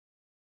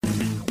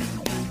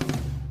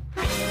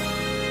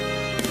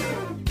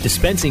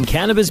Dispensing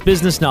cannabis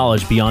business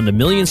knowledge beyond a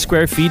million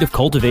square feet of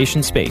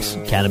cultivation space,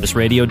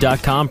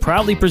 CannabisRadio.com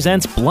proudly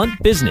presents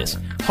Blunt Business,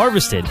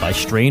 harvested by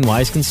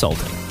Strainwise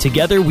Consulting.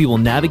 Together, we will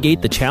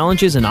navigate the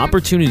challenges and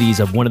opportunities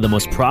of one of the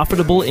most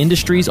profitable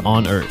industries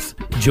on earth.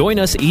 Join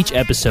us each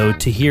episode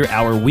to hear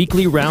our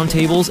weekly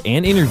roundtables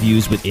and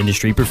interviews with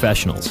industry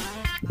professionals.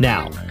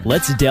 Now,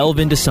 let's delve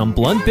into some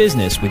blunt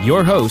business with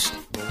your host,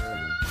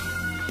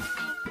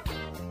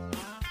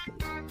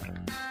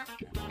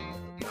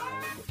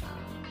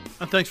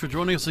 thanks for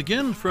joining us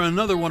again for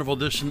another wonderful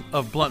edition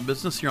of Blunt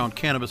Business here on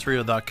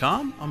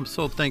CannabisRadio.com. I'm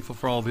so thankful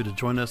for all of you to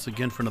join us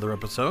again for another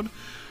episode.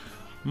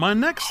 My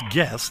next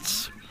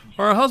guests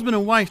are a husband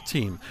and wife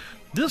team.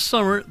 This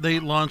summer,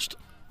 they're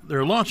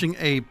launching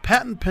a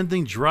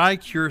patent-pending dry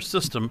cure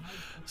system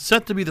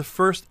set to be the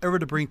first ever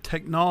to bring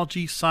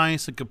technology,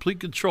 science, and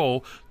complete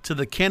control to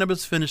the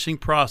cannabis finishing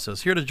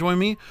process. Here to join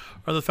me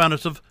are the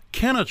founders of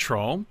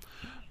Cannatrol,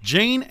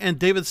 Jane and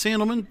David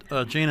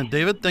Sandelman. Jane and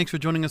David, thanks for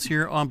joining us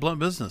here on Blunt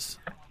Business.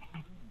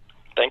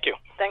 Thank you.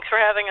 Thanks for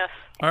having us.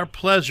 Our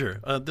pleasure.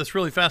 This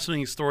really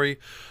fascinating story.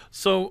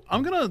 So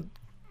I'm going to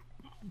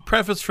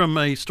preface from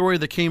a story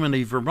that came in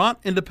a Vermont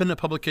independent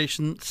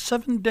publication,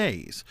 7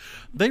 Days.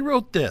 They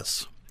wrote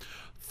this: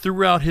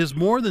 throughout his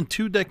more than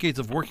 2 decades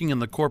of working in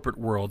the corporate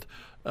world,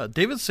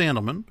 David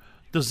Sandelman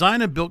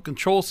designed and built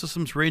control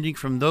systems ranging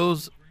from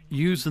those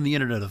used in the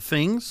Internet of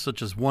Things,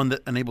 such as one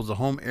that enables a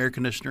home air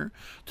conditioner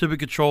to be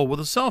controlled with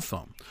a cell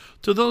phone,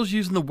 to those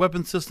using the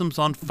weapon systems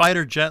on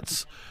fighter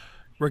jets.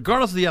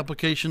 Regardless of the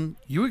application,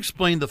 you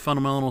explained the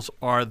fundamentals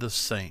are the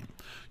same.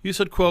 You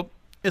said, quote,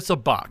 "It's a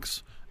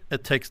box.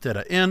 It takes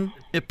data in,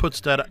 it puts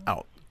data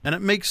out, and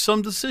it makes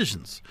some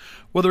decisions.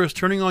 Whether it's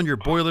turning on your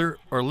boiler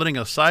or letting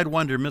a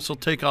Sidewinder missile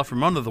take off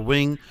from under the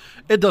wing,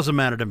 it doesn't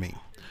matter to me."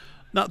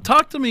 Now,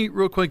 talk to me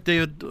real quick,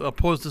 David. I'll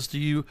pose this to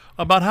you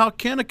about how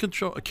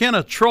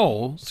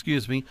Cannatrol,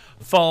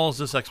 follows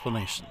this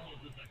explanation.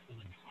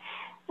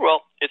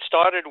 Well, it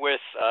started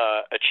with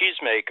a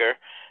cheesemaker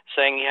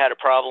saying he had a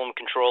problem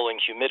controlling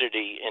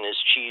humidity in his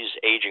cheese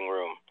aging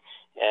room.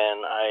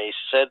 And I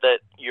said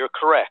that you're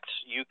correct.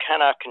 You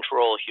cannot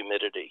control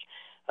humidity.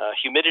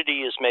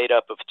 Humidity is made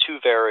up of two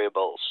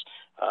variables,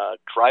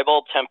 dry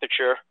bulb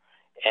temperature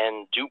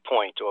and dew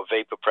point or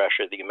vapor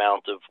pressure, the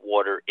amount of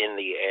water in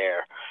the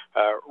air.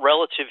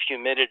 Relative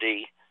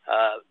humidity,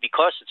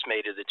 because it's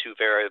made of the two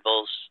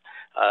variables,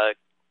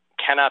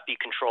 cannot be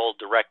controlled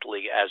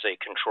directly as a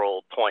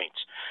control point.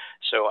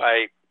 So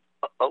I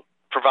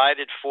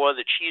provided for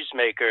the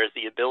cheesemaker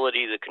the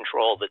ability to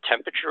control the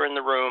temperature in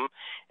the room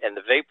and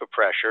the vapor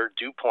pressure,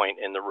 dew point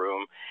in the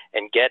room,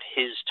 and get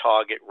his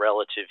target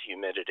relative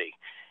humidity.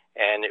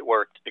 And it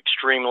worked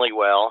extremely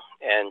well.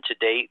 And to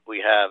date,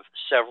 we have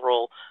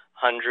several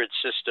hundred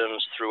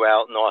systems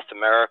throughout North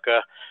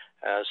America,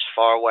 as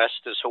far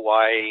west as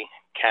Hawaii,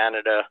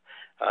 Canada,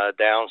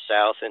 down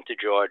south into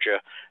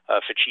Georgia,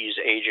 for cheese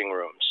aging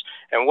rooms.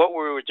 And what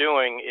we were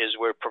doing is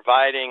we're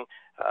providing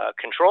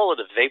control of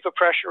the vapor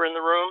pressure in the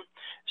room,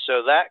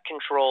 so that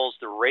controls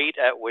the rate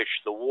at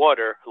which the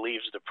water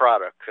leaves the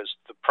product, because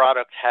the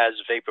product has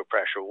vapor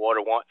pressure.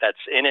 Water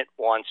that's in it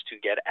wants to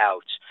get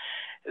out.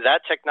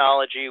 That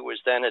technology was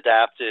then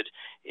adapted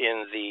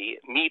in the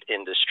meat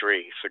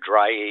industry for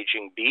dry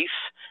aging beef,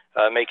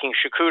 making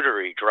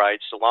charcuterie, dried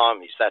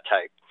salamis, that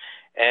type.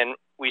 And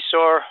we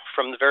saw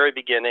from the very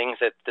beginning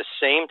that the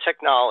same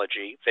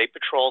technology,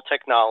 Vapotrol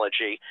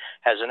technology,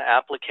 has an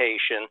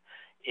application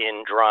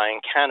in drying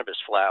cannabis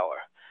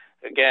flower.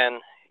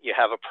 Again, you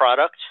have a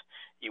product,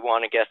 you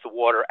want to get the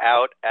water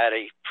out at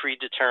a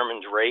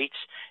predetermined rate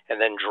and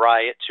then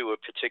dry it to a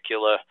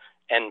particular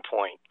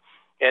endpoint.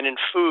 And in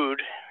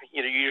food,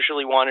 you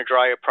usually want to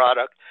dry a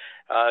product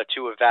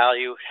to a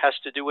value has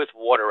to do with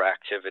water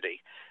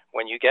activity.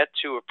 When you get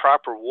to a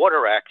proper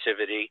water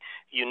activity,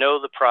 you know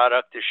the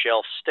product is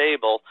shelf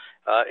stable.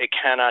 It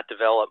cannot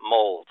develop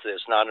mold.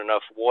 There's not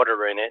enough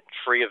water in it,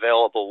 free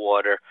available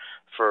water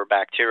for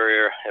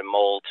bacteria and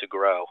mold to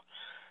grow.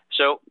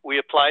 So we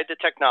applied the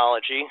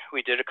technology.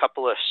 We did a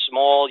couple of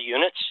small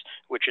units,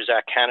 which is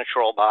our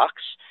Cannatrol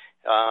box.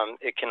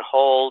 It can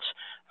hold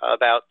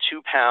about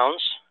 2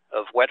 pounds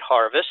of wet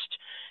harvest,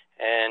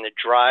 and it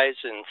dries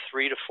in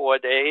 3 to 4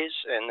 days,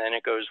 and then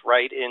it goes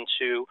right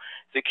into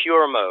the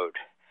cure mode.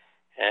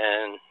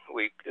 And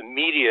we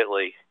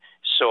immediately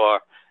saw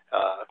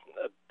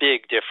a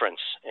big difference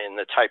in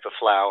the type of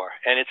flower,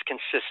 and it's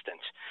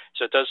consistent.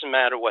 So it doesn't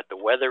matter what the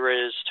weather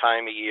is,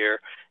 time of year,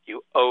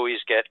 you always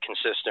get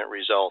consistent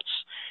results.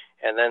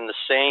 And then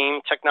the same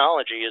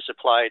technology is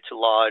applied to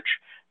large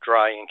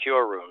dry and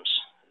cure rooms.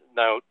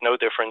 No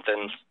different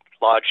than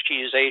large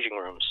cheese aging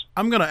rooms.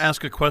 I'm going to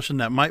ask a question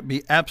that might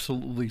be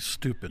absolutely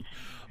stupid,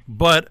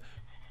 but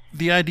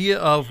the idea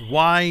of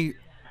why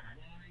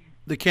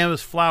the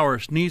cannabis flower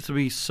needs to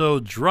be so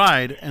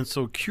dried and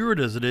so cured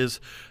as it is,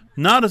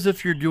 not as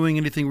if you're doing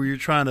anything where you're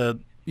trying to,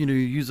 you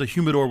use a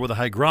humidor with a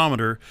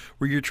hygrometer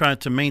where you're trying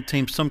to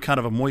maintain some kind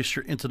of a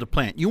moisture into the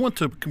plant. You want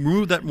to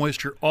remove that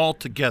moisture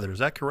altogether. Is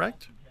that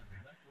correct?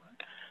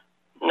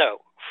 No.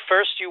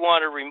 first you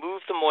want to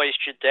remove the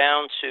moisture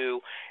down to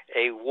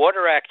a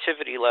water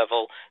activity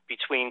level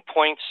between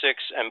 0.6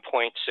 and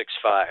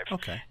 0.65.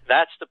 Okay.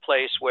 That's the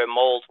place where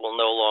mold will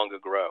no longer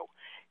grow.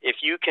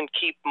 If you can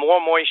keep more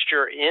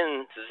moisture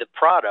in the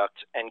product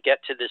and get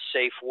to this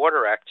safe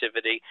water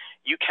activity,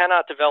 you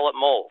cannot develop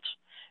mold.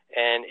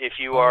 And if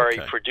you are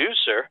a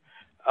producer,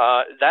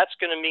 that's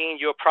going to mean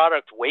your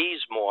product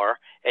weighs more,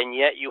 and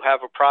yet you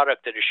have a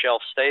product that is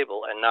shelf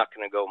stable and not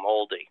going to go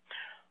moldy.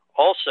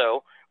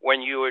 Also,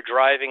 when you are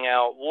driving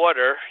out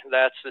water,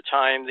 that's the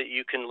time that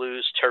you can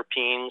lose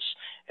terpenes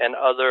and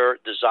other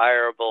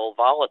desirable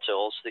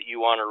volatiles that you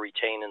want to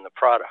retain in the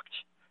product.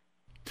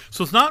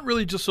 So it's not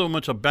really just so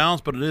much a balance,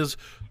 but it is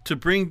to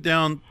bring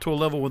down to a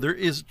level where there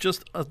is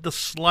just the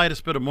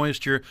slightest bit of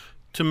moisture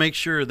to make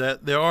sure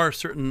that there are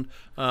certain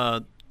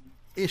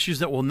issues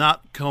that will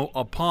not go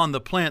upon the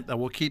plant that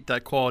will keep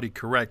that quality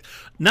correct.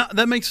 Now,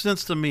 that makes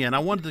sense to me, and I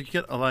wanted to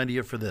get an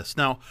idea for this.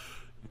 Now,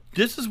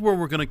 this is where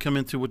we're going to come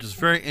into, which is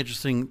very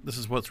interesting. This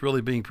is what's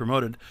really being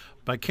promoted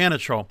by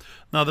Cannatrol.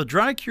 Now, the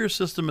dry cure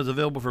system is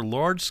available for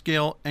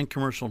large-scale and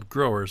commercial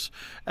growers,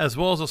 as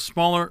well as a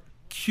smaller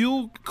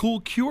cool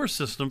cure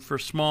system for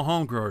small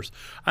home growers.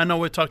 I know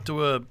we talked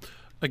to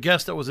a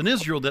guest that was in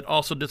Israel that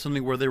also did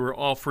something where they were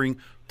offering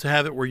to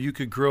have it where you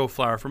could grow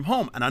flower from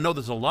home. And I know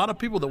there's a lot of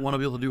people that want to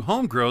be able to do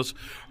home grows.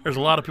 There's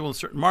a lot of people in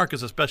certain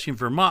markets, especially in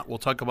Vermont. We'll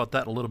talk about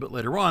that a little bit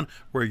later on,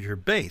 where you're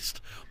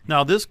based.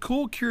 Now, this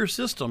cool cure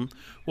system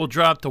will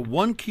drop to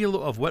 1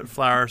 kilo of wet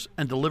flowers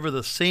and deliver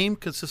the same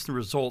consistent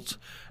results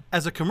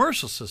as a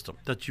commercial system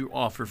that you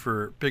offer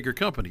for bigger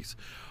companies.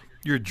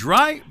 Your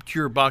dry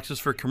cure boxes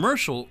for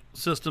commercial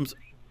systems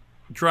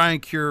dry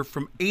and cure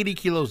from 80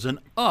 kilos and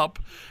up,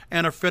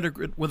 and are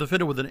fitted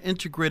with an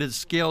integrated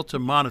scale to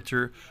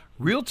monitor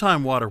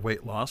real-time water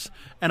weight loss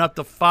and up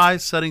to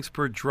 5 settings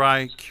per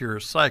dry cure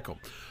cycle.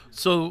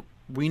 So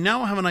we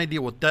now have an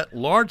idea what that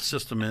large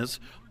system is.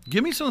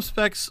 Give me some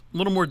specs, a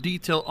little more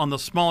detail on the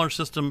smaller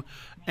system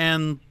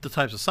and the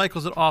types of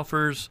cycles it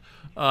offers,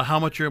 how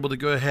much you're able to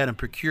go ahead and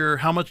procure,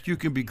 how much you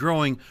can be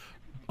growing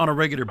on a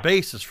regular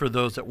basis for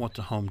those that want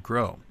to home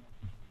grow.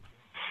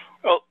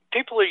 Well,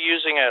 people are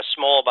using a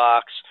small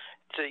box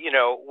to,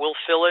 we'll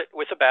fill it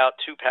with about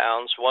 2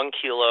 pounds, 1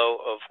 kilo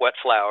of wet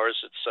flowers.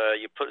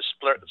 It's you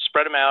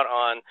spread them out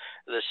on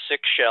the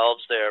 6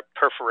 shelves. They're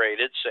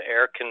perforated so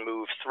air can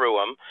move through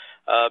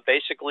them.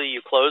 Basically,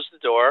 you close the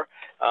door.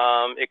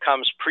 It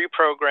comes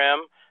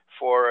pre-programmed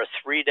for a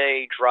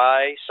 3-day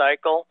dry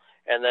cycle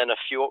and then a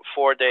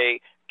 4-day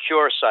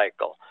cure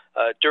cycle.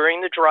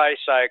 During the dry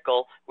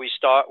cycle, we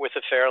start with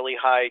a fairly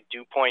high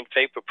dew point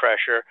vapor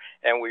pressure,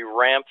 and we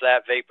ramp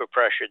that vapor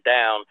pressure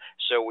down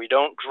so we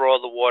don't draw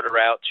the water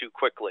out too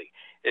quickly.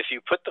 If you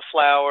put the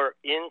flower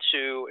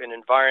into an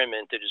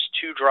environment that is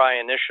too dry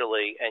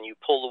initially and you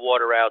pull the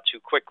water out too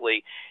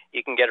quickly,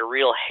 you can get a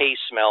real hay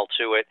smell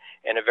to it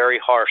and a very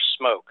harsh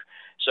smoke.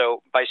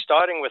 So by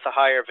starting with a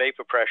higher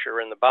vapor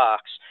pressure in the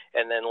box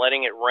and then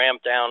letting it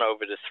ramp down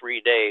over the 3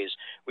 days,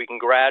 we can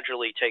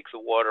gradually take the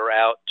water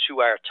out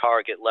to our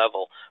target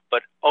level.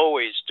 But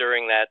always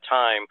during that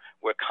time,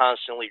 we're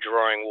constantly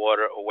drawing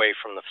water away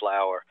from the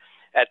flower.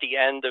 At the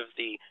end of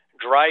the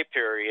dry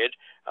period,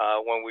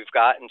 when we've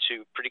gotten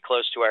to pretty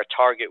close to our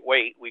target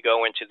weight, we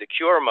go into the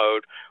cure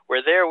mode,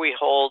 where there we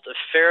hold a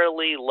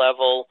fairly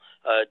level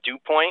dew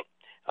point,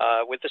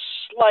 with a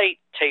slight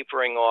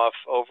tapering off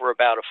over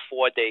about a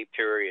 4-day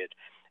period.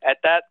 At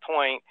that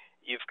point,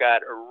 you've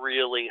got a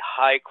really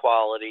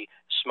high-quality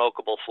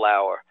smokable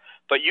flower.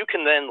 But you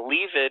can then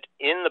leave it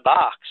in the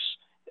box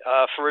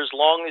for as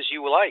long as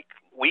you like,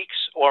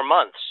 weeks or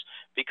months,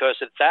 because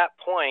at that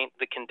point,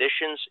 the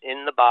conditions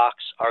in the box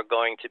are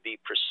going to be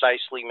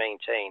precisely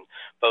maintained,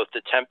 both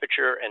the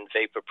temperature and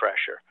vapor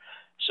pressure.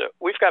 So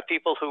we've got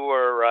people who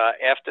are,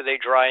 after they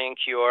dry and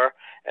cure,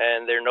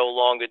 and they're no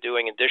longer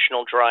doing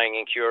additional drying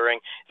and curing,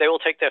 they will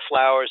take their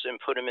flowers and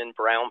put them in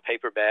brown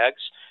paper bags.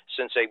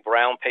 Since a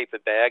brown paper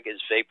bag is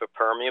vapor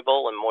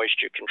permeable and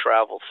moisture can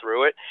travel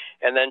through it,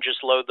 and then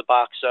just load the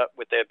box up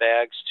with their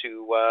bags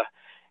to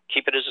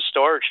keep it as a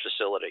storage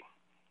facility.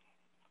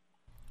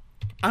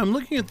 I'm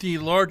looking at the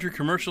larger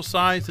commercial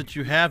size that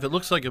you have. It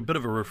looks like a bit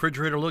of a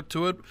refrigerator look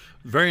to it.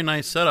 Very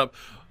nice setup.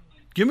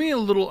 Give me a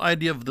little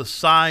idea of the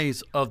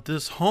size of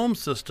this home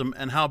system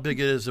and how big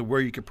it is and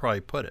where you could probably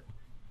put it.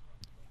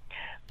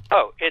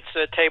 Oh, it's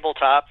a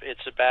tabletop.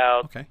 It's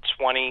about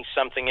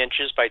 20-something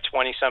inches by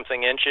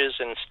 20-something inches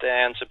and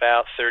stands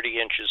about 30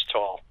 inches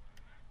tall.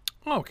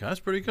 Okay, that's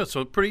pretty good.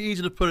 So pretty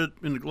easy to put it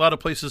in a lot of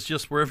places,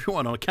 just wherever you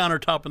want, on a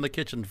countertop in the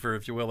kitchen,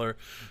 if you will, or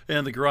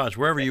in the garage,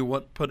 wherever you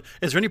want put.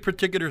 Is there any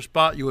particular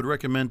spot you would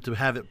recommend to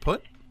have it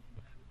put?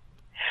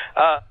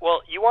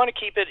 Well, you want to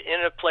keep it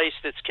in a place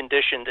that's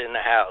conditioned in the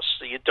house.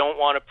 So you don't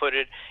want to put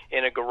it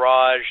in a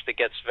garage that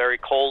gets very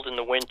cold in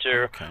the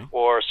winter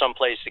or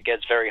someplace that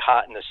gets very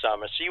hot in the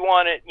summer. So you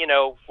want it,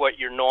 what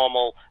your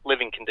normal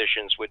living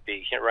conditions would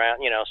be, around,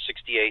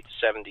 68 to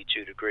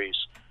 72 degrees.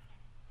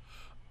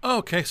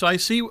 Okay, so I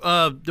see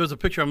there's a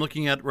picture I'm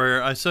looking at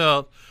where I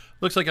saw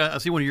looks like I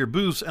see one of your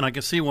booths, and I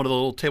can see one of the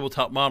little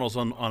tabletop models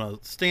on a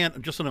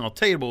stand, just on a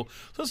table.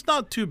 So it's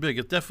not too big.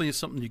 It's definitely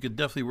something you could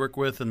definitely work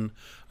with and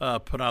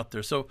put out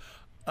there. So,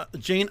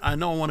 Jane, I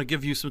know I want to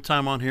give you some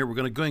time on here. We're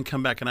going to go ahead and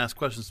come back and ask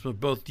questions to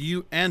both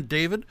you and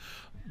David.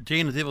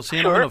 Jane and David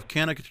Sandelman of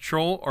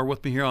Cannatrol are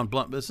with me here on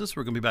Blunt Business.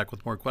 We're going to be back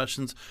with more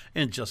questions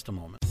in just a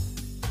moment.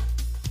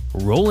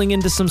 Rolling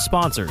into some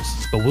sponsors,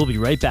 but we'll be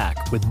right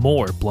back with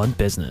more Blunt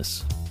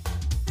Business.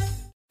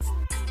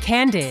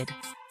 Candid,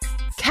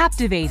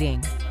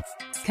 captivating,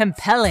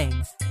 compelling.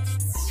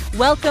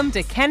 Welcome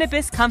to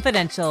Cannabis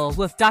Confidential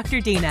with Dr.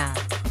 Dina.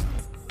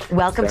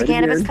 Welcome to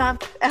Cannabis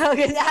Oh,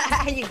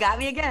 you got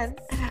me again.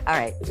 All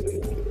right.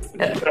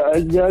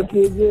 I got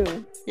you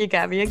again. You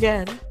got me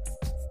again.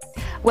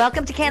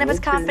 Welcome to Cannabis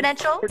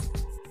Confidential.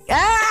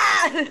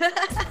 Ah!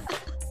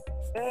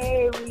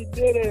 Hey, we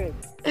did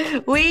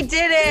it. We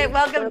did it.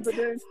 Welcome.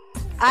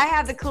 I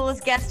have the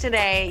coolest guest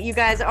today. You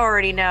guys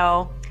already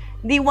know.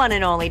 The one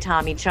and only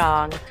Tommy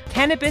Chong.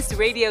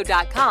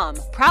 CannabisRadio.com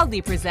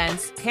proudly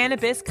presents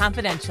Cannabis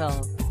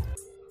Confidential.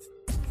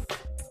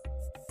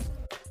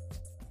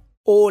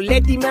 Oh,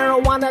 let the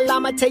marijuana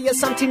llama tell you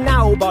something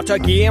now about a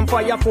game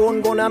for your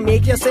phone gonna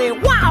make you say,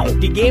 wow!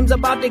 The game's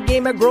about the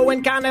game of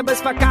growing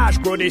cannabis for cash.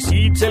 Grow the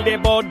seed, sell the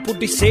bud,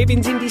 put the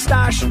savings in the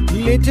stash.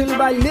 Little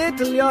by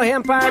little, your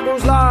empire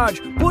grows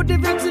large. Put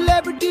different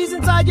celebrities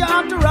inside your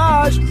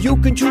entourage. You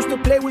can choose to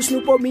play with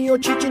Snoop or me or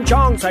Cheech and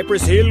Chong.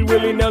 Cypress Hill,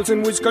 Willie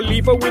Nelson, Wiz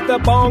Khalifa with a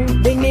bong.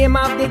 The name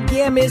of the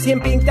game is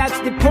Hemp Inc., that's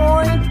the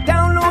point.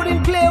 Download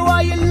and play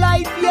while you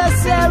light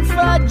yourself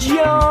a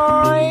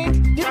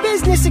joint. The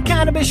business of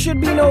cannabis should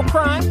be no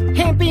crime.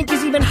 Hemp Inc.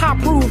 is even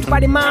hot-proofed by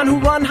the man who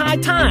run High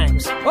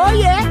Times. Oh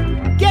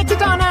yeah? Get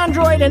it on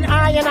Android and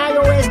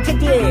iOS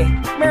today.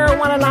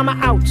 Marijuana llama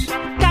out.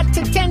 Got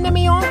to tend to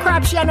me own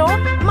crops, you know.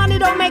 Money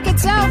don't make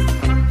itself.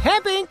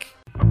 Hemp Inc.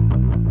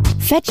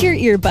 Fetch your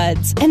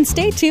earbuds and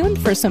stay tuned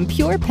for some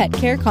pure pet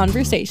care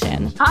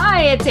conversation.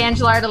 Hi, it's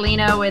Angela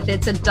Ardolino with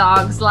It's a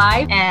Dog's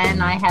Life,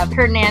 and I have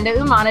Hernanda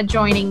Umana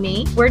joining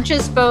me. We're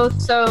just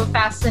both so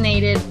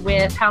fascinated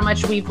with how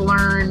much we've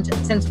learned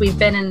since we've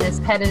been in this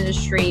pet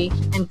industry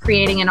and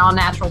creating an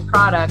all-natural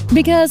product.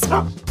 Because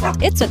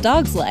it's a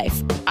dog's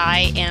life.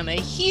 I am a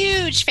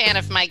huge fan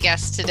of my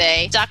guest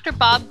today, Dr.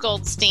 Bob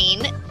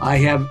Goldstein. I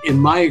have, in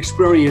my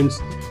experience,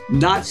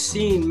 not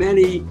seen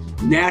many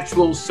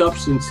natural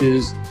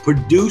substances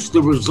produce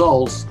the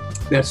results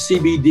that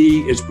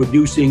CBD is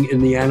producing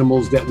in the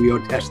animals that we are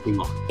testing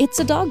on. It's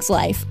a Dog's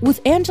Life with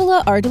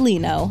Angela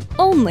Ardolino,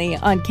 only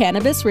on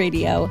Cannabis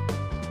Radio.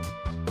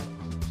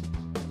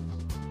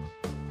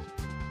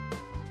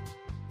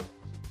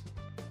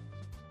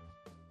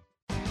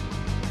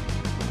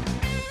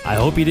 I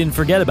hope you didn't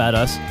forget about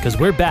us, because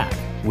we're back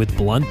with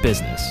Blunt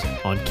Business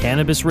on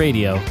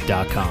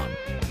CannabisRadio.com.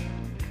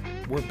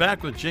 We're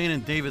back with Jane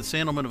and David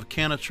Sandelman of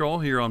Cannatrol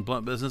here on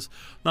Blunt Business.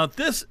 Now,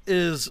 this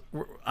is,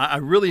 I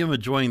really am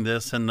enjoying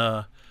this, and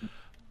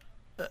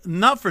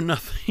not for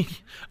nothing,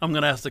 I'm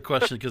going to ask the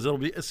question because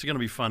it's going to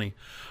be funny.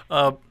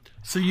 So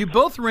you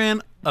both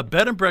ran a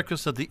bed and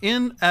breakfast at the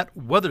Inn at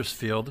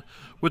Wethersfield,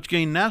 which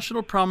gained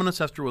national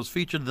prominence after it was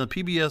featured in the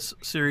PBS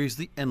series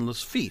The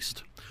Endless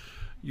Feast.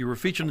 You were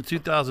featured in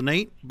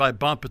 2008 by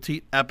Bon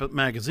Appetit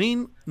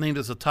magazine, named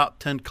as a top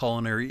 10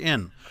 culinary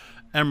inn.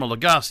 Emeril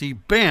Lagasse,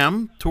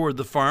 BAM, toured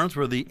the farms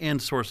where the inn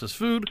sources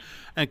food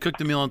and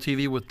cooked a meal on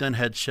TV with then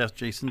head chef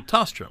Jason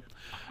Tostra.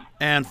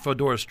 And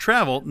Fedora's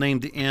Travel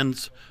named the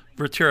inn's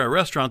Vertera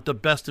restaurant the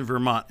best in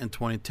Vermont in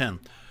 2010.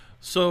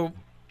 So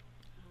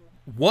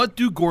what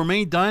do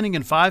gourmet dining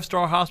and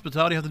five-star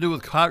hospitality have to do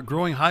with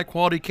growing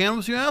high-quality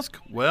cannabis, you ask?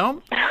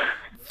 Well,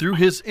 through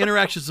his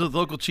interactions with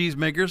local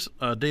cheesemakers,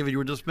 David, you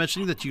were just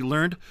mentioning that you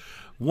learned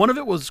one of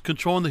it was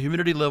controlling the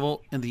humidity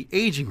level in the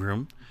aging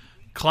room.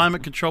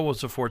 Climate control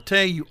was a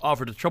forte. You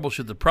offered to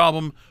troubleshoot the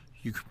problem.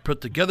 You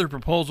put together a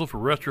proposal for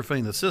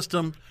retrofitting the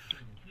system.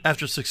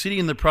 After succeeding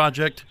in the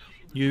project,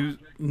 you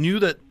knew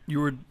that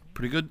you were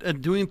pretty good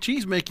at doing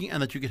cheese making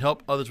and that you could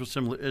help others with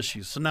similar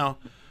issues. So now,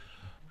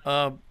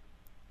 I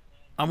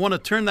want to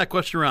turn that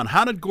question around.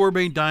 How did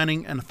gourmet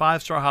dining and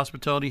five-star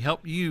hospitality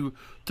help you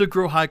to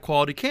grow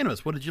high-quality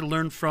cannabis? What did you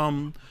learn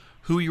from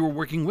who you were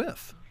working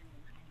with?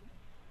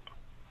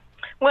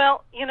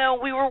 Well,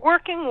 we were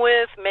working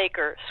with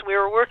makers. We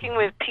were working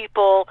with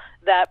people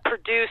that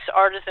produce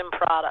artisan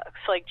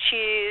products like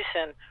cheese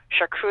and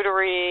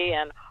charcuterie,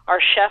 and our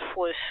chef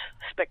was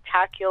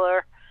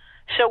spectacular.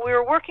 So we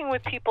were working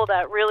with people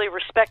that really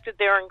respected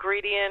their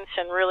ingredients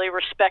and really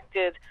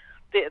respected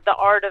the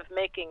art of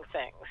making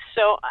things.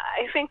 So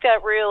I think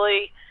that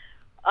really,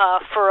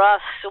 for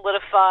us,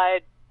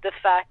 solidified the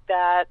fact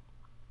that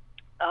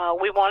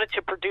we wanted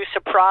to produce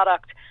a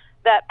product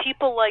that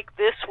people like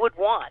this would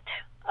want.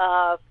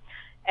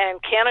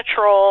 And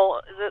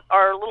Cannatrol,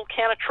 our little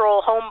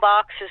Cannatrol home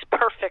box is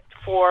perfect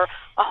for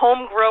a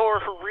home grower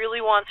who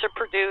really wants to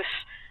produce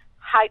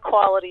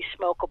high-quality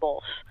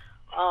smokables,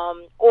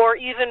 or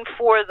even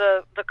for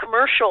the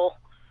commercial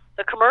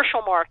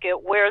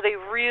market where they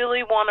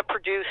really want to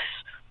produce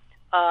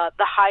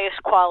the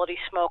highest quality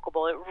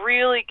smokable. It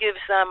really gives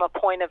them a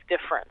point of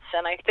difference.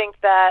 And I think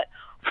that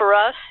for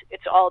us,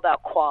 it's all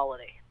about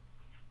quality.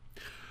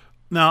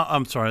 Now,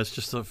 I'm sorry,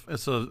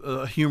 it's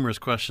a humorous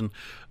question.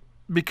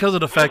 Because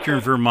of the fact you're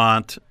in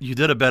Vermont, you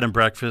did a bed and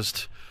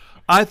breakfast.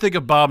 I think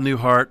of Bob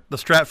Newhart, the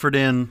Stratford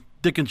Inn,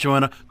 Dick and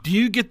Joanna. Do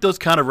you get those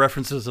kind of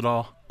references at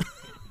all?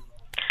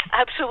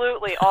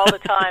 Absolutely, all the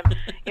time.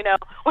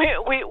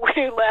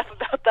 We laugh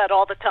about that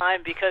all the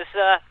time because,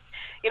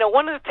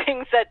 one of the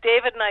things that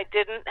David and I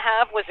didn't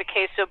have was a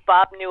case of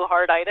Bob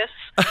Newhartitis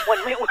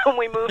when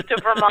we moved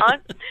to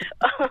Vermont.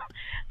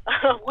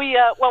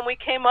 When we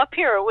came up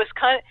here, it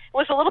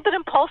was a little bit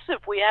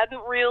impulsive. We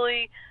hadn't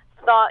really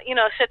thought,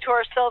 said to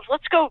ourselves,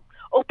 let's go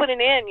open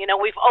an inn.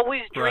 We've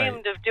always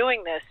dreamed of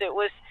doing this. It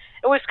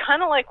was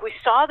kind of like we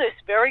saw this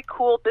very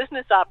cool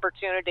business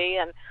opportunity,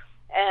 and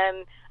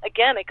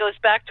again, it goes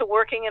back to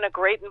working in a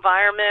great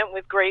environment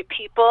with great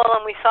people,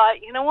 and we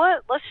thought, you know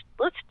what,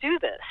 let's do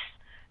this.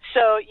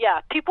 So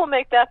yeah, people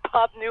make that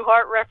Bob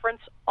Newhart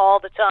reference all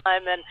the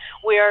time, and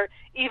we are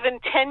even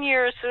 10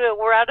 years.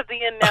 We're out of the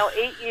inn now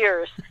 8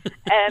 years,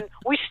 and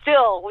we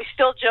still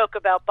joke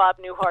about Bob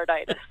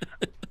Newhartitis.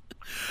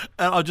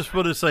 And I just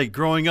want to say,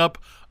 growing up,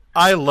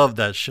 I loved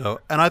that show,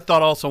 and I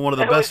thought also one of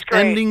the best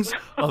endings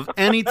of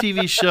any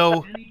TV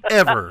show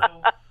ever.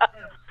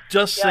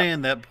 Just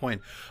saying that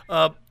point.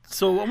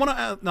 So I want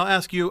to now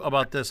ask you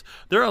about this.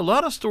 There are a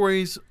lot of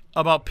stories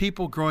about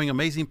people growing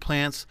amazing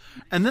plants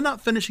and then not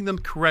finishing them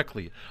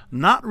correctly,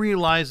 not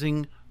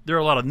realizing there are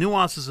a lot of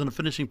nuances in the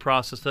finishing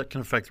process that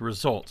can affect the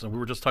results. And we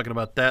were just talking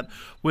about that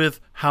with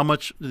how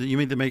much you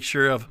need to make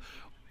sure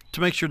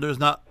there's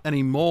not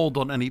any mold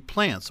on any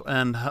plants,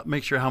 and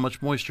make sure how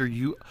much moisture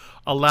you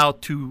allow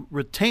to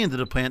retain to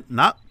the plant,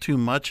 not too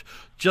much,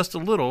 just a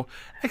little.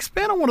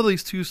 Expand on one of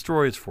these two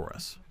stories for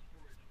us.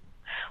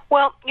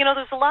 Well,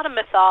 there's a lot of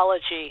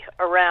mythology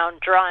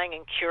around drying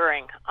and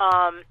curing.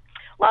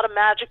 A lot of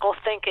magical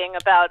thinking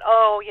about,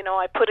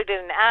 I put it in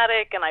an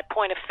attic and I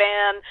point a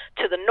fan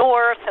to the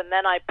north, and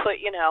then I put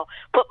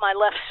my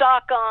left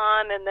sock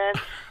on, and then,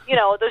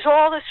 there's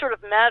all this sort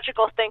of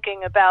magical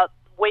thinking about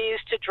ways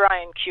to dry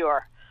and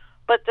cure.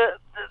 But the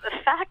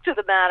fact of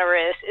the matter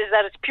is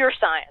that it's pure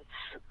science.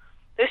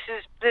 This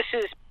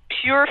is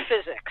pure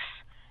physics.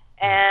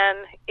 And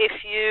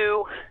if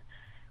you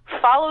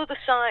follow the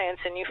science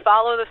and you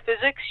follow the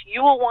physics,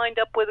 you will wind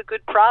up with a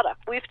good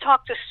product. We've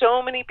talked to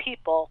so many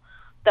people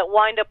that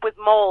wind up with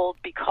mold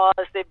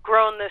because they've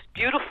grown these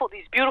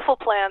beautiful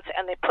plants,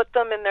 and they put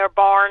them in their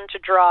barn to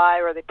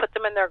dry, or they put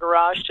them in their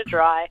garage to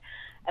dry,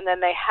 and then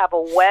they have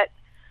a wet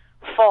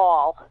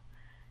fall,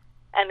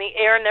 and the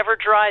air never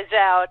dries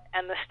out,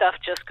 and the stuff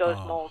just goes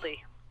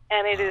moldy.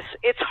 And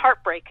it's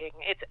heartbreaking.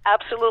 It's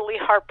absolutely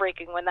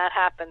heartbreaking when that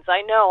happens.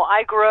 I know.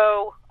 I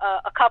grow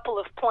a couple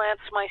of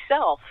plants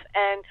myself,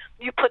 and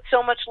you put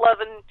so much love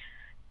and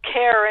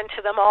care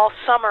into them all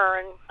summer,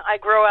 and I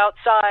grow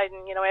outside,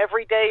 and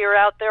every day you're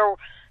out there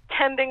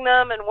tending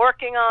them and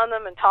working on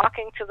them and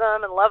talking to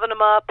them and loving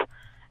them up,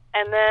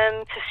 and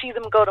then to see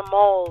them go to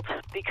mold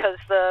because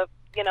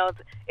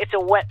it's a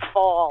wet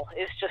fall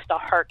is just a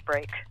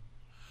heartbreak.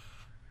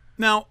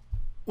 Now,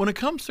 when it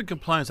comes to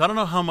compliance, I don't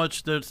know how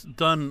much that's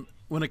done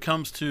when it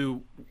comes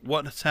to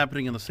what's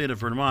happening in the state of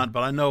Vermont,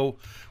 but I know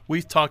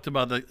we've talked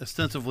about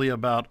extensively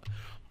about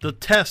the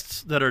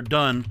tests that are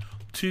done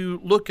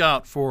to look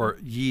out for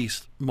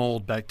yeast,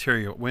 mold,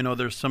 bacteria. We know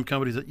there's some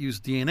companies that use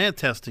DNA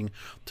testing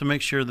to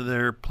make sure that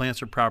their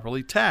plants are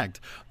properly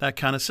tagged, that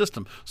kind of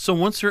system. So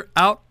once they're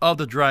out of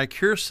the dry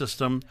cure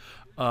system,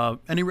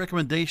 any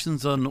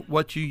recommendations on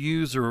what you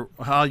use or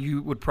how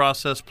you would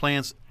process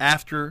plants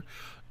after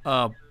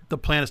the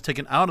plant is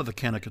taken out of the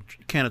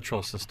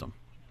Cannatrol system?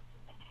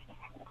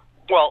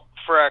 Well,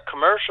 for our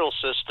commercial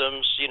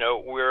systems,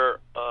 we're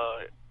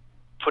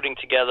putting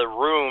together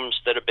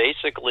rooms that are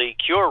basically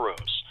cure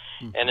rooms.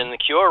 Mm-hmm. And in the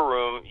cure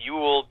room, you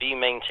will be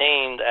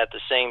maintained at the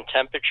same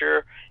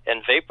temperature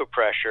and vapor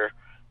pressure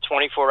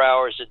 24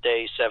 hours a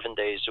day, 7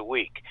 days a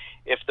week.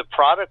 If the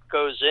product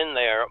goes in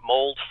there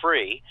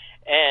mold-free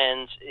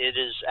and it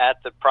is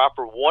at the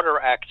proper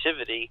water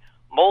activity,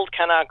 mold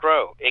cannot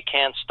grow. It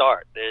can't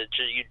start.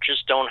 You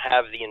just don't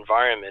have the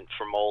environment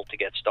for mold to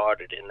get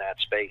started in that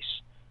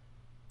space.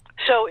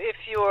 So if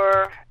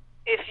you're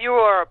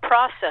a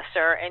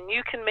processor and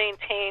you can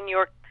maintain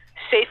your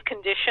safe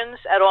conditions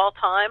at all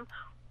times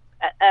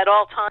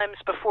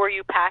before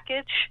you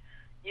package,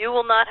 you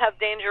will not have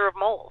danger of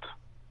mold.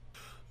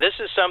 This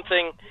is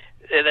something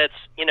that's,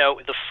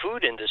 the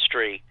food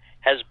industry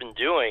has been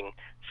doing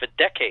for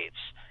decades.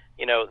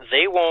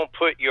 They won't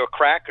put your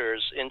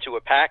crackers into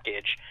a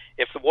package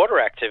if the water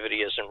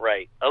activity isn't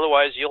right.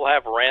 Otherwise, you'll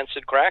have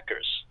rancid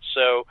crackers.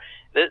 So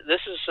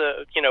this is,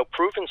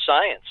 proven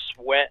science,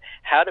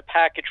 how to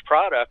package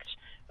products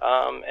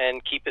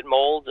and keep it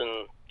mold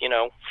and,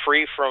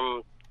 free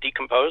from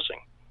decomposing.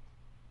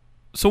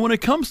 So when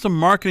it comes to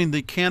marketing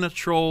the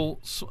Cannatrol,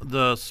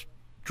 the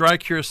dry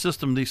cure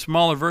system, the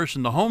smaller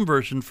version, the home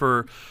version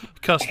for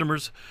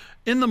customers,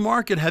 in the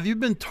market, have you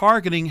been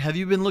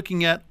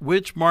looking at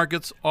which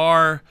markets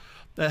are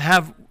that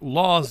have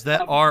laws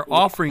that are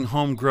offering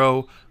home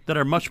grow that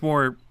are much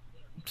more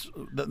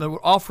that would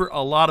offer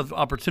a lot of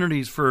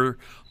opportunities for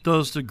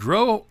those to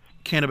grow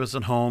cannabis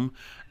at home?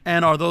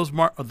 And are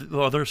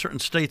there certain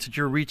states that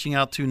you're reaching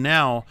out to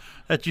now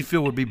that you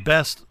feel would be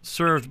best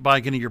served by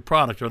getting your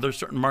product? Are there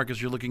certain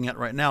markets you're looking at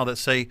right now that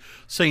say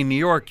New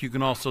York, you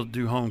can also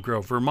do home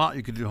grow, Vermont,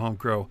 you can do home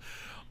grow?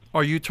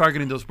 Are you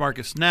targeting those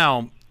markets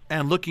now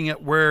and looking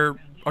at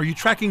are you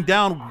tracking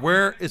down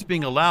where it's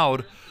being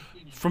allowed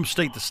from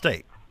state to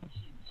state?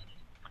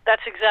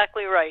 That's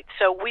exactly right.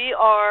 So we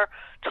are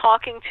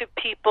talking to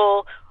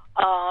people.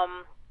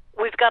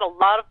 We've got a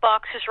lot of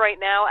boxes right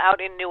now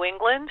out in New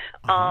England,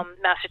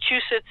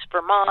 Massachusetts,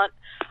 Vermont,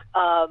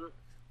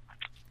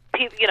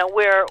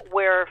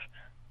 where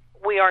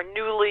we are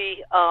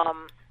newly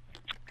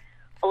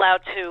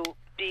allowed to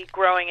be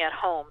growing at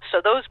home.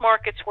 So those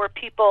markets where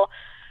people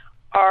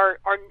are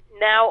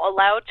now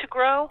allowed to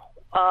grow,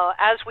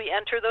 as we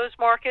enter those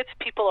markets,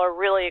 people are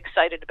really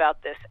excited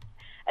about this.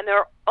 And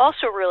they're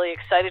also really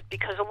excited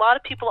because a lot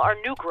of people are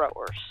new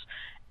growers,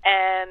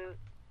 and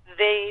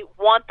they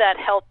want that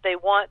help. They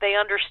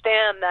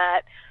understand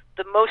that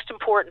the most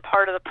important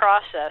part of the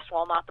process,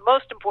 well, not the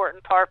most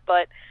important part,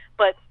 but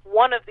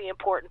one of the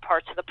important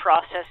parts of the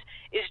process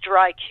is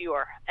dry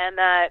cure. And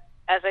that,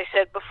 as I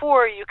said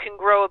before, you can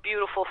grow a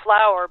beautiful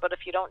flower, but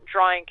if you don't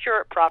dry and cure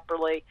it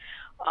properly,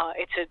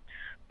 it's a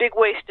big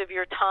waste of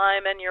your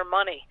time and your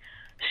money.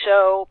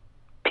 So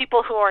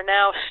people who are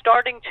now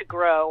starting to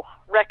grow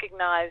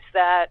recognize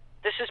that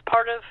this is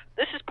part of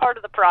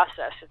the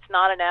process. It's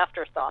not an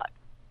afterthought.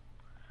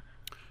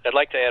 I'd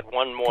like to add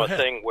one more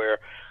thing where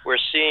we're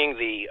seeing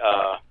the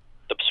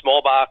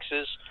small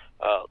boxes,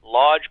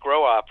 large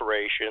grow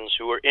operations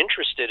who are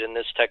interested in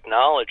this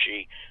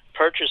technology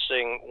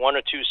purchasing 1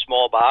 or 2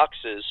 small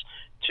boxes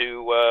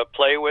to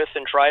play with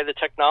and try the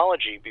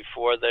technology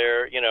before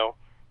they're,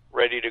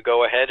 ready to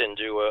go ahead and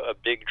do a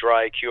big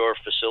dry cure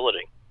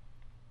facility.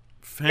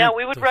 Yeah,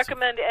 we would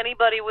recommend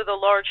anybody with a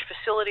large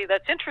facility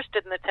that's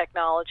interested in the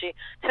technology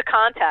to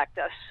contact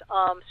us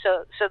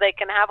so they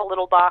can have a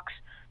little box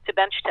to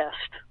bench test.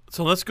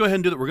 So let's go ahead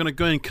and do that. We're going to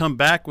go ahead and come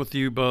back with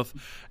you both,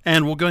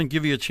 and we'll go ahead and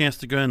give you a chance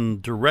to go ahead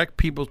and direct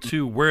people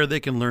to where they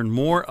can learn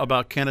more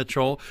about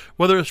Cannatrol,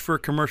 whether it's for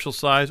commercial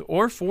size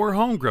or for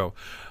home grow.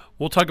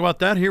 We'll talk about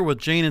that here with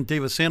Jane and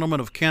David Sandelman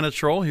of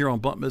Cannatrol here on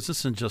Blunt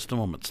Business in just a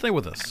moment. Stay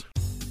with us.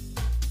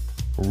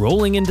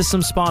 Rolling into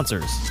some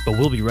sponsors, but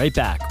we'll be right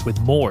back with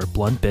more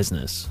Blunt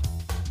Business.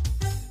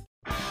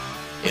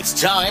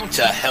 It's time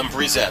to Hemp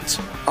Present.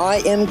 I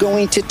am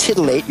going to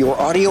titillate your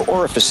audio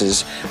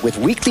orifices with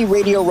weekly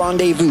radio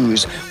rendezvous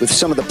with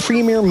some of the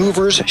premier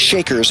movers,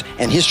 shakers,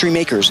 and history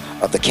makers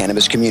of the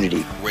cannabis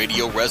community.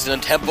 Radio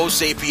resident hempo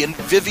sapien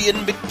Vivian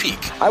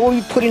McPeak. I will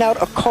be putting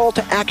out a call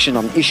to action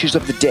on issues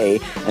of the day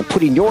and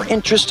putting your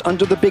interest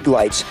under the big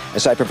lights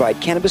as I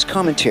provide cannabis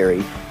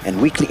commentary and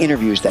weekly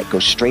interviews that go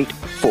straight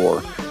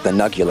for the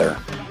nugular.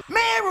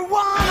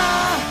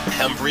 Marijuana!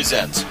 Hemp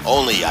Present,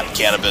 only on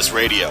Cannabis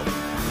Radio.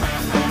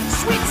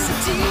 Sweet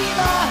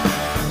sativa,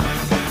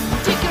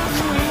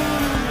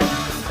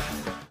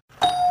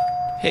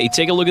 Hey,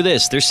 take a look at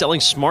this. They're selling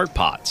smart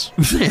pots.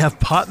 They have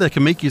pot that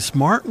can make you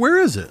smart? Where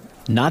is it?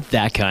 Not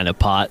that kind of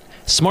pot.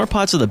 Smart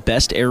pots are the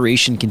best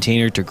aeration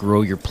container to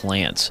grow your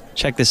plants.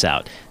 Check this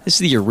out. This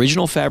is the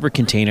original fabric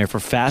container for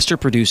faster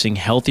producing,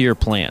 healthier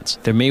plants.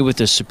 They're made with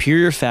a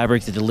superior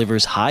fabric that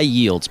delivers high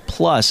yields.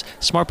 Plus,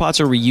 smart pots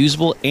are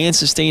reusable and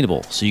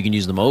sustainable, so you can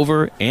use them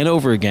over and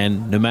over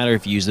again, no matter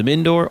if you use them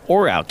indoor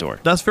or outdoor.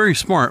 That's very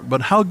smart,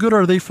 but how good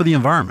are they for the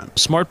environment?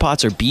 Smart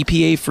pots are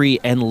BPA-free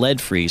and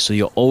lead-free, so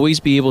you'll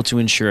always be able to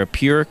ensure a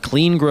pure,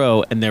 clean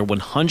grow, and they're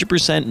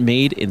 100%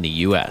 made in the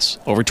U.S.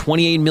 Over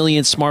 28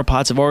 million smart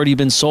pots have already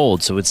been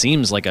sold, so it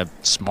seems like a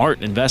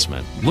smart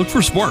investment. Look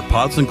for smart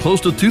pots in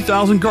close to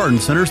 2,000 garden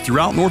centers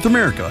throughout North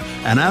America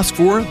and ask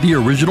for the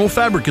original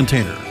fabric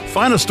container.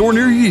 Find a store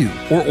near you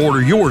or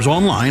order yours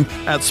online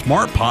at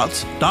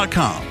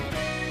smartpots.com.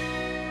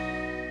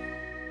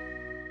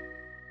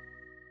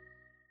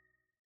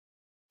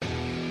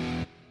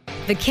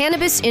 The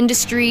cannabis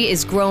industry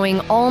is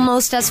growing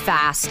almost as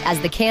fast as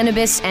the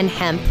cannabis and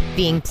hemp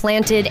being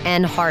planted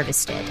and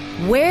harvested.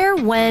 Where,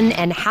 when,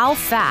 and how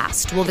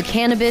fast will the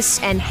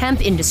cannabis and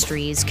hemp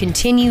industries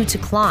continue to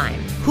climb?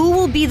 Who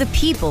will be the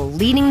people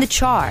leading the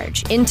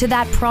charge into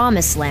that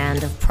promised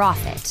land of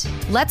profit?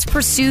 Let's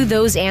pursue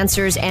those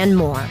answers and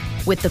more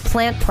with the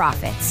Plant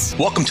Profits.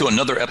 Welcome to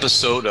another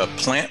episode of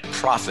Plant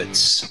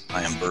Profits.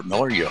 I am Bert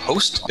Miller, your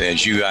host.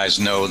 As you guys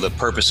know, the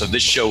purpose of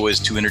this show is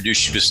to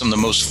introduce you to some of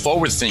the most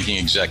forward-thinking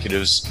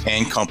executives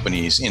and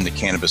companies in the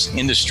cannabis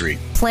industry.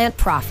 Plant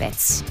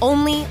Profits,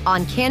 only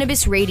on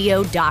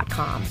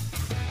CannabisRadio.com.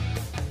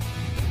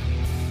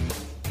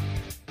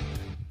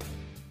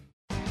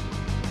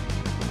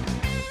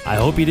 I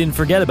hope you didn't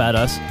forget about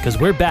us, because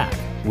we're back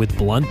with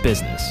Blunt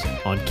Business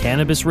on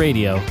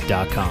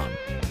CannabisRadio.com.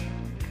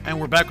 And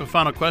we're back with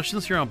final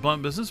questions here on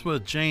Blunt Business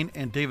with Jane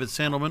and David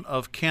Sandelman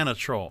of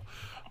Cannatrol.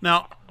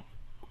 Now,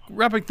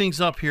 wrapping things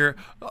up here,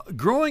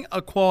 growing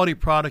a quality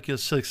product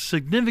is a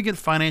significant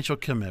financial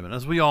commitment,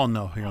 as we all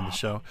know here on the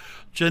show.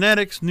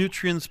 Genetics,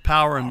 nutrients,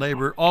 power, and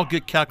labor all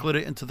get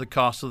calculated into the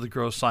cost of the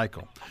grow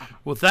cycle.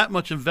 With that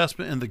much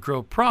investment in the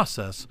grow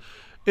process,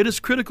 it is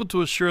critical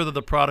to assure that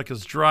the product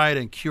is dried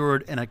and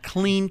cured in a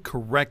clean,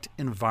 correct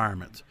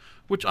environment,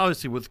 which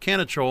obviously with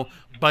Cannatrol,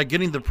 by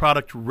getting the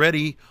product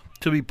ready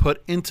to be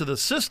put into the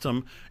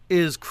system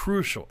is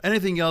crucial.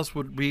 Anything else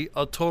would be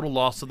a total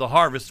loss of the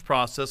harvest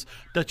process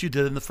that you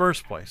did in the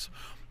first place.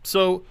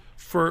 So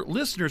for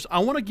listeners, I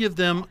want to give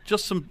them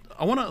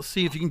I want to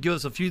see if you can give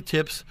us a few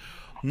tips,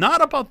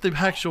 not about the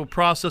actual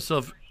process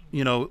of,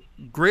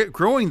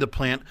 growing the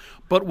plant,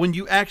 but when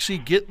you actually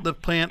get the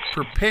plant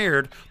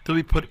prepared to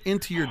be put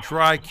into your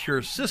dry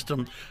cure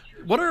system,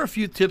 what are a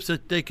few tips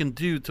that they can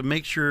do to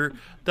make sure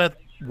that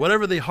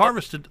whatever they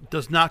harvested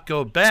does not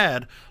go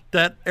bad,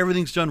 that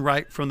everything's done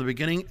right from the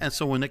beginning, and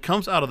so when it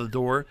comes out of the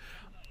door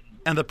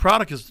and the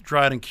product is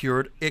dried and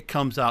cured, it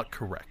comes out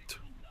correct?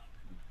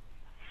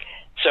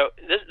 So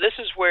this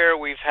is where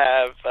we've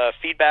have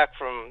feedback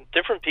from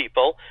different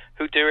people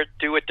who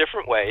do it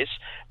different ways.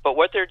 But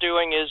what they're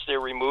doing is they're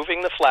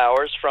removing the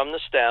flowers from the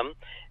stem,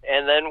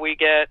 and then we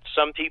get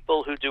some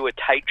people who do a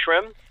tight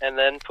trim and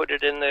then put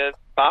it in the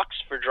box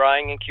for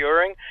drying and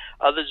curing.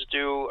 Others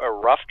do a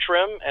rough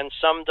trim, and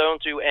some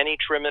don't do any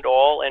trim at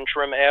all and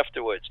trim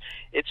afterwards.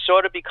 It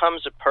sort of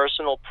becomes a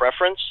personal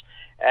preference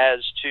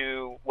as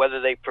to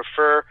whether they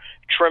prefer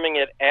trimming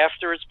it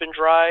after it's been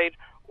dried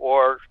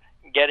or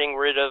getting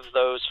rid of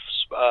those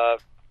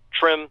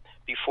trim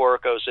before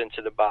it goes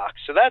into the box.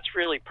 So that's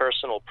really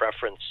personal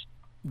preference.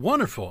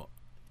 Wonderful.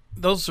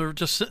 That's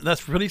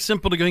really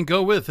simple to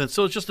go with. And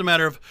so it's just a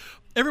matter of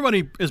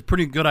everybody is a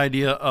pretty good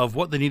idea of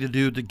what they need to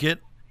do to get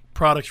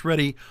products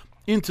ready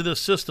into the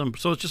system.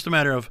 So it's just a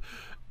matter of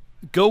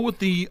go with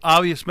the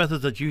obvious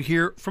methods that you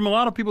hear from a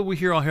lot of people we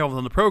hear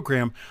on the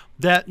program,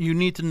 that you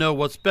need to know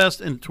what's best.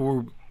 And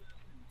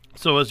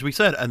so as we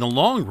said, in the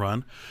long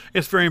run,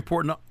 it's very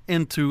important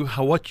into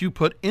how what you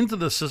put into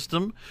the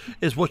system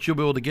is what you'll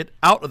be able to get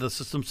out of the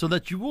system, so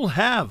that you will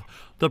have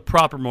the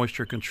proper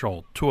moisture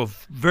control to a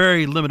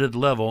very limited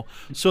level,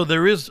 so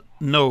there is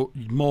no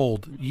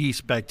mold,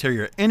 yeast,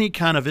 bacteria, any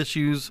kind of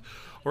issues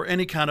or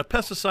any kind of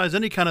pesticides,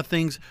 any kind of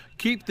things.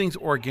 Keep things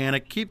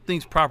organic, keep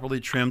things properly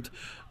trimmed,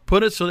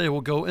 put it so that it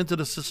will go into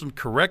the system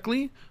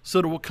correctly,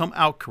 so that it will come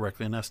out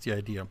correctly, and that's the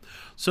idea.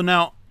 So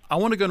now I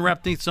want to go and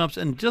wrap things up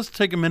and just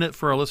take a minute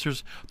for our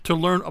listeners to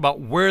learn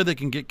about where they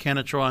can get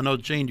Cannatrol. I know,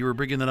 Jane, you were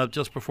bringing that up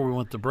just before we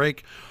went to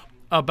break,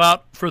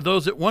 about for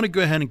those that want to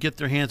go ahead and get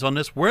their hands on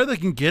this, where they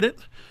can get it.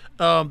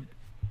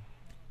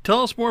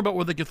 Tell us more about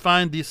where they can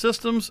find these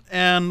systems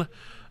and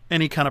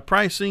any kind of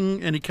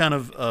pricing, any kind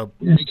of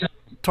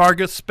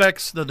target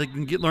specs that they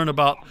can learn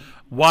about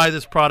why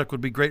this product would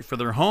be great for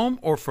their home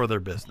or for their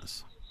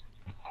business.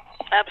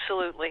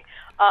 Absolutely.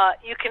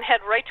 You can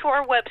head right to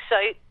our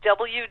website,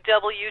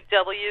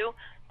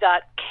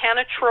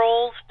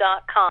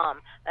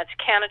 www.cannatrols.com. That's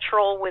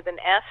Cannatrol with an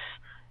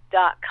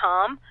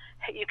S.com.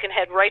 You can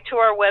head right to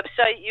our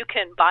website. You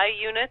can buy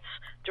units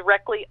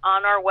directly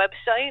on our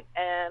website,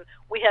 and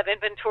we have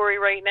inventory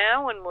right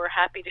now, and we're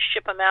happy to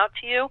ship them out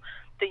to you.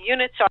 The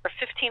units are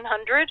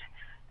 $1,500,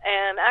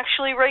 and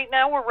actually right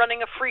now we're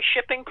running a free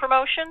shipping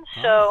promotion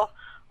for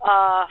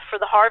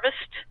the harvest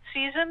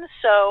season.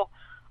 So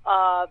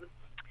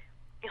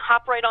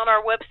hop right on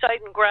our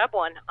website and grab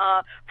one.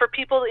 For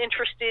people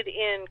interested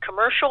in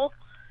commercial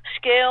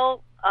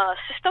scale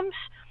systems,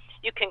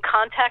 you can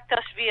contact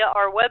us via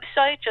our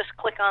website. Just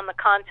click on the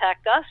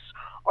Contact Us,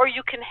 or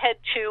you can head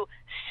to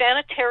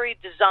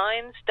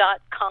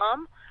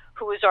sanitarydesigns.com,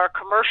 who is our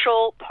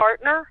commercial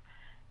partner,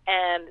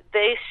 and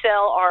they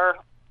sell our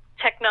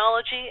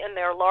technology and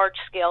their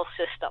large-scale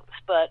systems.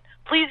 But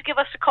please give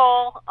us a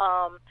call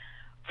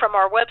from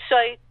our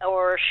website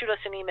or shoot us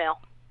an email.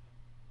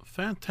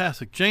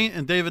 Fantastic. Jane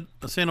and David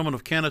Sandelman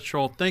of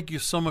Cannatrol, thank you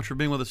so much for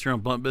being with us here on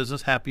Blunt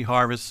Business. Happy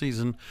harvest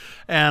season.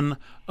 And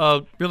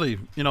really,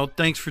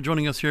 thanks for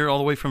joining us here all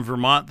the way from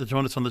Vermont to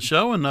join us on the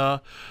show.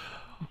 And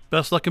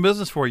best luck in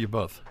business for you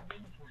both.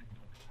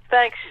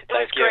 Thanks. It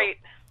was great.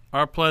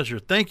 Our pleasure.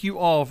 Thank you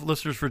all,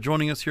 listeners, for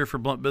joining us here for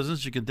Blunt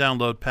Business. You can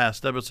download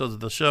past episodes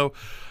of the show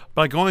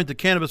by going to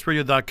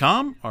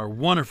CannabisRadio.com, our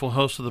wonderful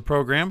host of the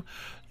program.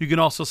 You can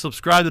also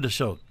subscribe to the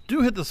show.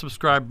 Do hit the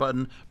subscribe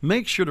button.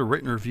 Make sure to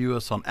rate and review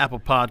us on Apple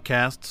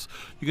Podcasts.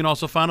 You can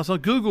also find us on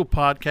Google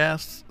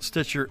Podcasts,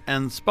 Stitcher,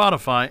 and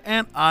Spotify,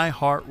 and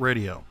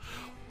iHeartRadio.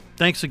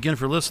 Thanks again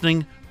for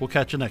listening. We'll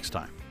catch you next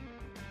time.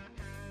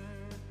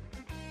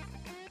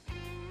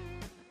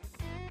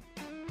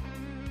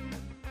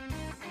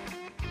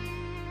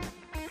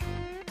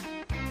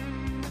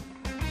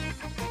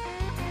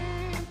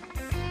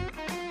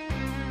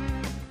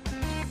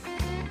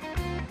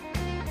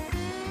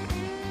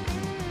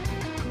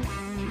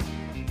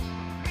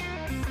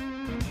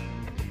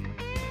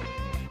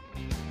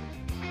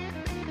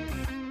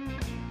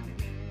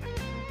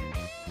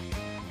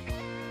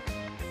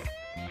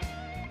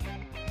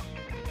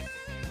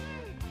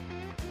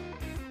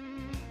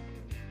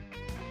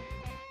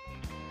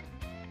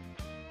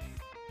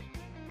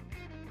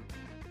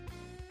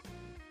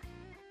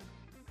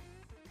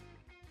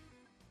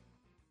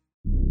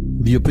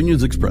 The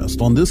opinions expressed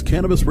on this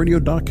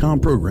CannabisRadio.com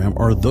program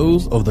are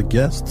those of the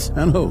guests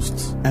and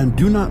hosts and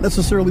do not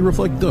necessarily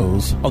reflect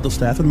those of the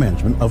staff and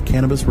management of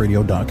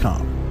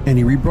CannabisRadio.com.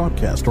 Any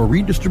rebroadcast or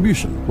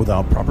redistribution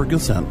without proper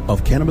consent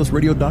of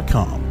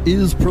CannabisRadio.com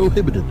is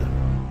prohibited.